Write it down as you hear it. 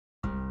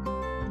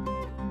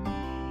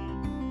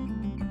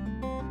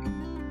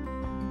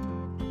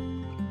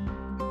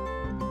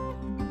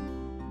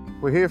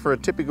We're here for a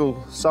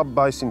typical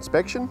sub-base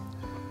inspection,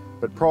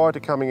 but prior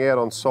to coming out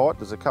on site,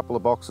 there's a couple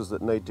of boxes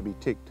that need to be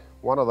ticked.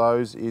 One of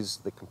those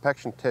is the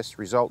compaction test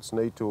results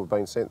need to have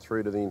been sent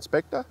through to the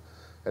inspector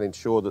and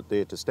ensure that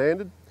they're to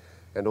standard,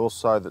 and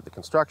also that the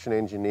construction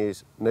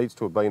engineers needs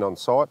to have been on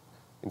site,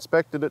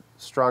 inspected it,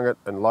 strung it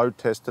and load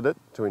tested it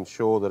to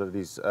ensure that it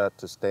is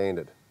to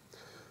standard.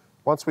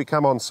 Once we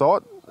come on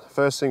site,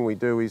 first thing we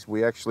do is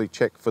we actually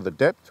check for the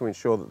depth to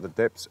ensure that the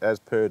depth's as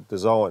per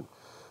design.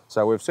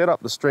 So we've set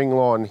up the string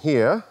line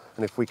here,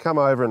 and if we come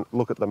over and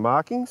look at the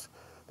markings,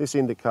 this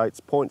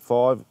indicates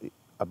 0.5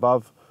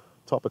 above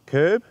top of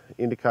curb,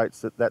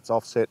 indicates that that's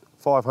offset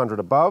 500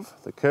 above.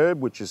 The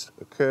curb, which is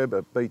a curb,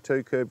 a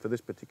B2 curb for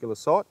this particular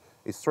site,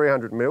 is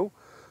 300 mil.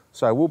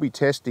 So we'll be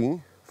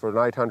testing for an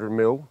 800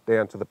 mil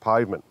down to the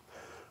pavement.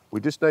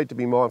 We just need to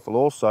be mindful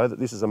also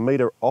that this is a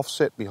metre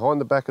offset behind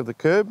the back of the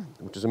curb,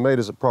 which is a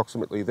metre's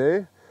approximately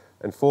there,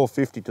 and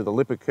 450 to the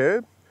lip of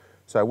curb.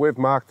 So we've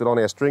marked it on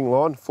our string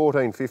line,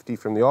 1450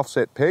 from the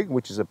offset peg,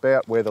 which is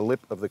about where the lip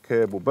of the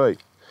curb will be.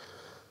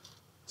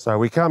 So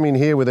we come in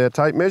here with our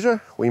tape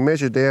measure, we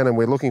measure down and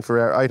we're looking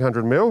for our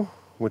 800 mil,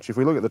 which if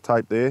we look at the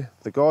tape there,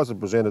 the guys have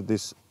presented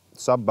this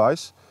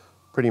sub-base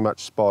pretty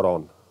much spot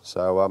on.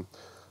 So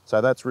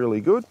that's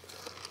really good.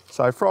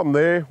 So from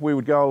there, we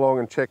would go along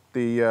and check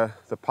the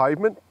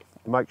pavement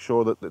to make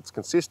sure that it's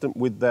consistent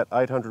with that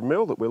 800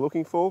 mil that we're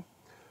looking for.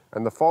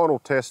 And the final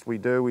test we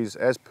do is,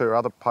 as per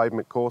other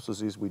pavement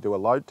courses, is we do a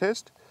load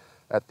test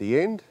at the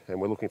end,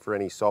 and we're looking for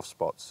any soft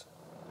spots.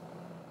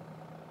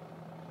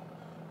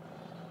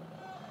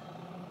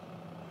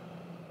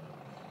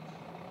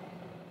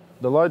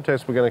 The load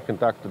test we're going to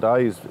conduct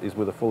today is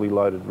with a fully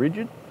loaded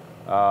rigid.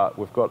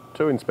 We've got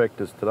two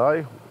inspectors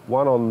today,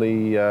 one on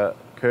the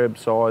curb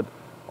side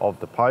of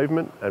the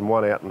pavement and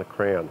one out in the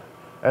crown.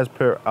 As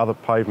per other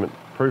pavement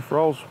proof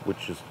rolls,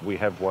 which is we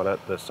have one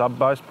at the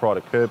sub-base prior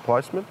to curb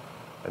placement,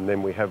 and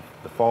then we have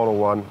the final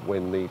one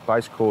when the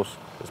base course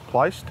is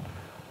placed.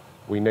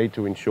 We need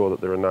to ensure that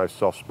there are no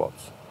soft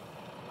spots.